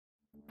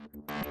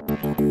Good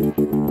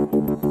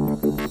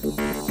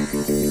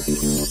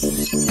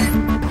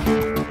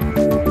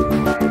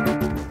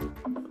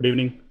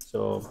evening.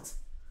 So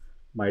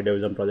my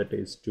division project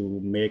is to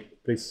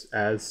make PRIS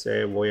as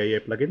a OIA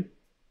plugin.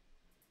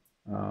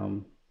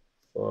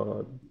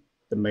 For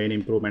the main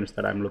improvements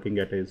that I'm looking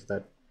at is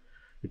that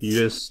it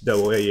uses the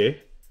OIA,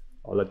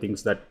 all the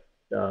things that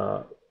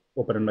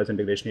OpenNMS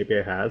integration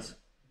API has.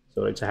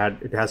 So it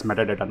has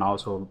metadata now,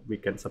 so we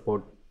can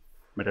support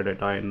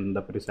metadata in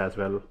the PRIS as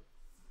well.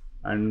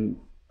 And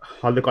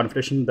all the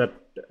configuration that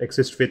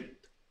exists with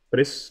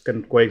PRIS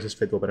can coexist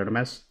with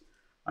OpenNMS,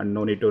 and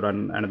no need to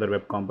run another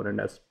web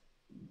component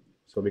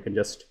so we can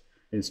just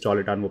install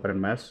it on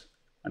OpenNMS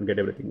and get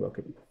everything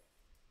working.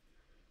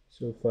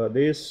 So for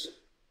this,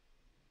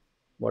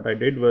 what I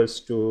did was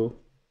to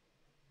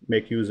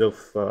make use of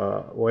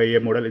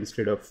OIA model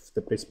instead of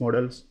the PRIS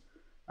models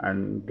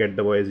and get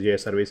the OSGI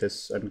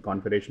services and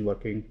configuration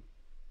working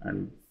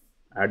and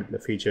add the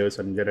features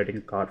and generating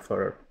a card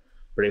for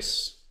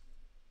PRIS.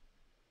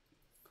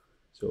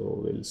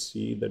 So we'll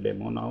see the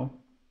demo now.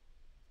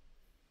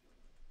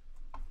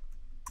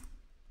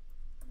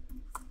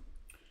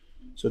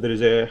 So there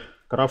is a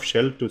cutoff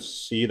shell to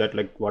see that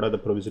like what are the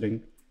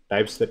provisioning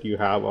types that you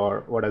have,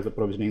 or what is the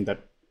provisioning that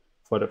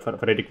for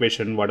an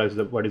equation, what is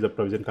the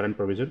provision, current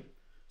provision.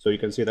 So you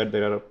can see that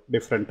there are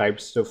different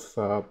types of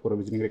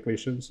provisioning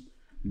equations: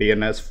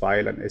 DNS,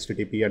 file, and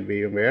HTTP, and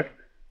VMware.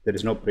 There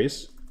is no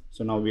PRIS.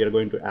 So now we are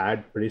going to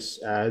add PRIS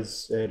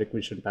as a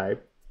requisition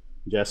type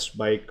just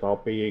by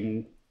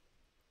copying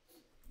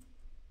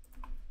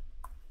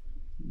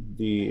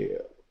the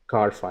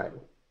car file.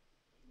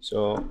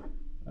 So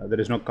there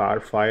is no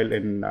car file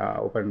in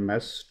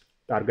OpenNMS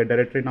target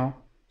directory now.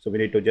 So we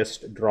need to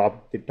just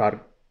drop the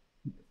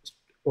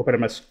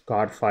OpenNMS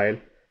car file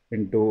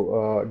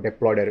into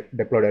deploy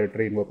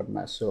directory in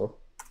OpenNMS. So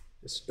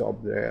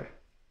stop there.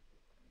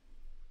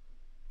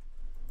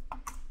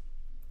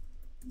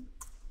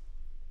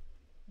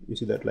 You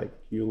see that like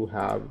you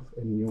have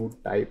a new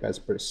type as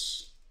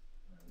PRIS.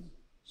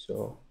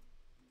 So,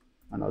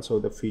 and also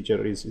the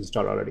feature is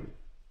installed already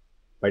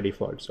by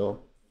default.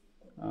 So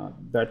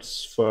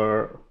that's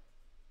for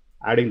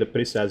adding the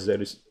PRIS as a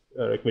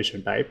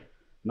requisition type.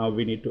 Now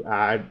we need to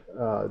add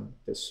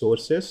the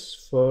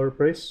sources for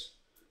PRIS.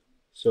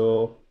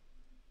 So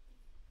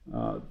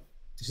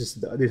this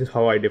is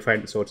how I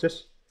define the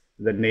sources.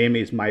 The name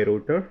is my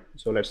router.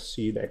 So let's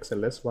see the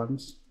XLS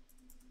ones.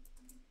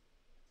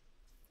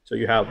 So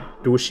you have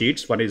two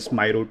sheets. One is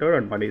my router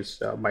and one is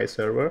my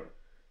server.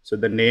 So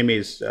the name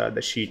is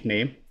the sheet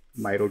name,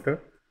 my router,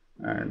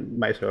 and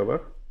my server.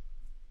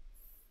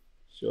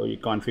 So you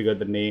configure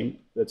the name.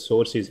 The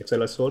source is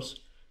XLS source.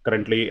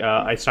 Currently,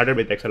 I started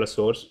with XLS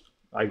source.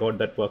 I got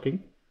that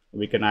working.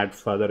 We can add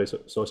further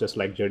sources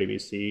like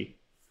JDBC,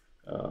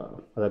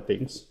 other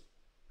things.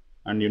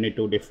 And you need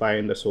to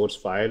define the source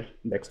file,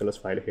 the XLS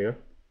file here,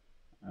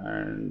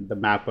 and the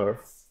mapper.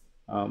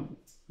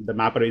 The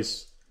mapper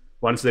is,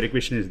 once the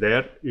requisition is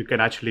there, you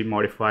can actually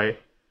modify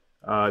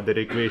the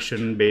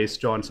requisition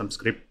based on some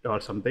script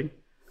or something.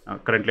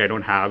 Currently, I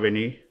don't have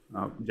any,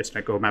 just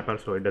like a mapper,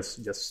 so it does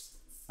just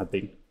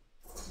nothing.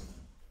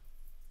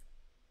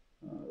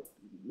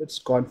 Let's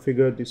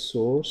configure the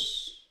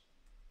source.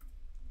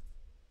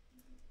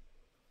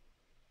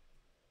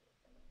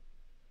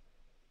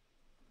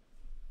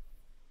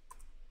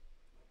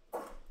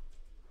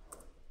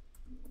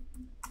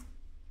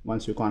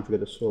 Once you configure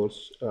the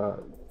source,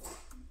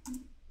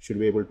 should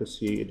be able to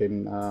see it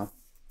in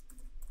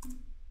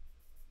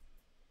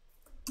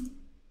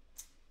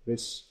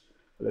this.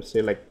 Let's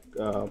say like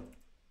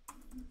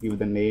give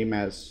the name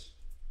as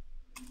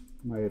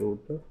my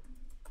router.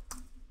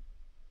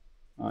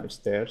 It's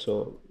there,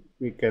 so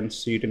we can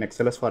see it in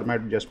XLS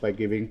format just by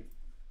giving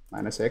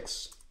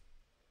 -x.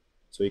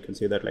 So you can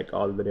see that like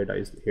all the data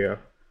is here.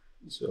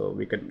 So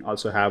we can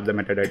also have the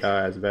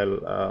metadata as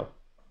well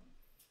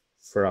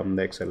from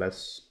the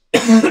XLS.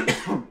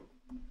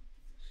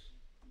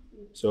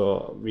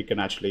 So we can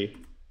actually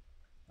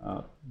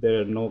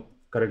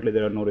currently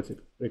there are no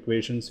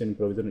equations in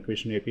provision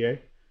equation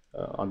API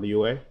on the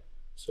UI.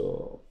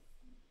 So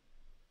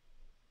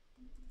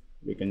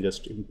we can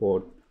just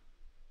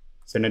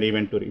send an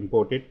event to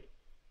import it.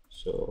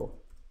 So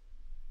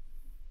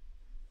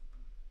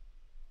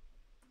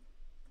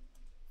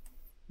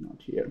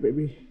not here,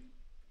 baby.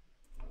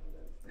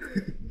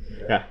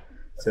 Yeah.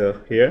 So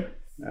here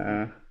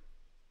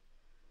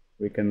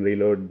we can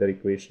reload the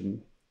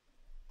equation.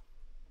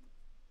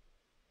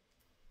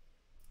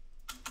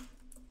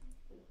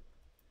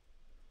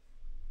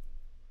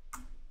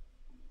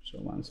 So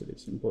once it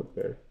is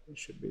imported, it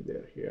should be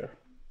there here.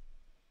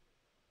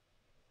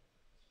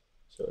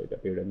 So it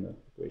appeared in the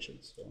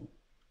equations.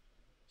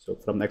 So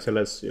from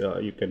XLS,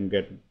 you can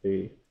get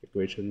the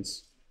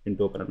equations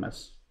into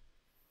OpenNMS.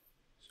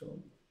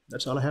 So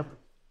that's all I have.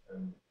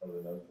 And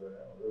other notes right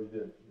now, or we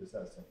did just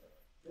have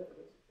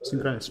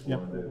synchronous. Synchronous, yeah.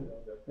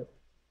 Yep.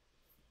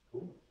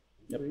 Cool.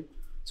 Yep.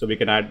 So we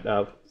can add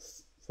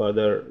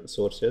further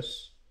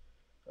sources.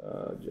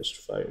 Just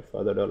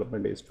further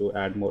development is to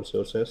add more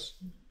sources.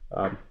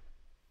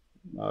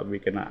 we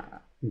can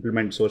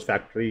implement source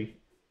factory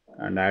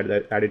and add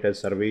it as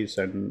service,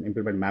 and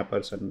implement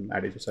mappers and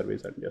add it as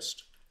service, and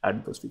just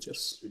add those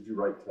features. Did you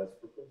write tests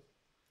for PRIS?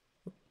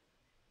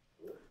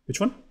 Which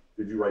one?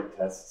 Did you write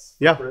tests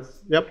for Yeah.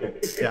 PRIS? Yep.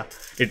 Yeah.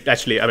 It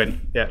actually, I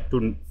mean, yeah,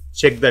 to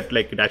check that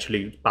like it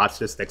actually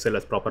passes the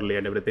XLS properly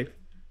and everything.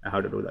 I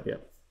have to do that. Yeah.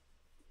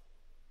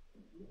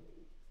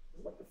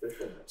 Like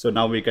official. So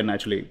now we can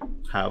actually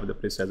have the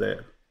PRIS as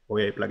a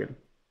OAI plugin.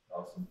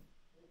 Awesome.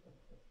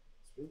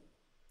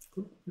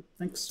 Cool.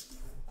 Thanks.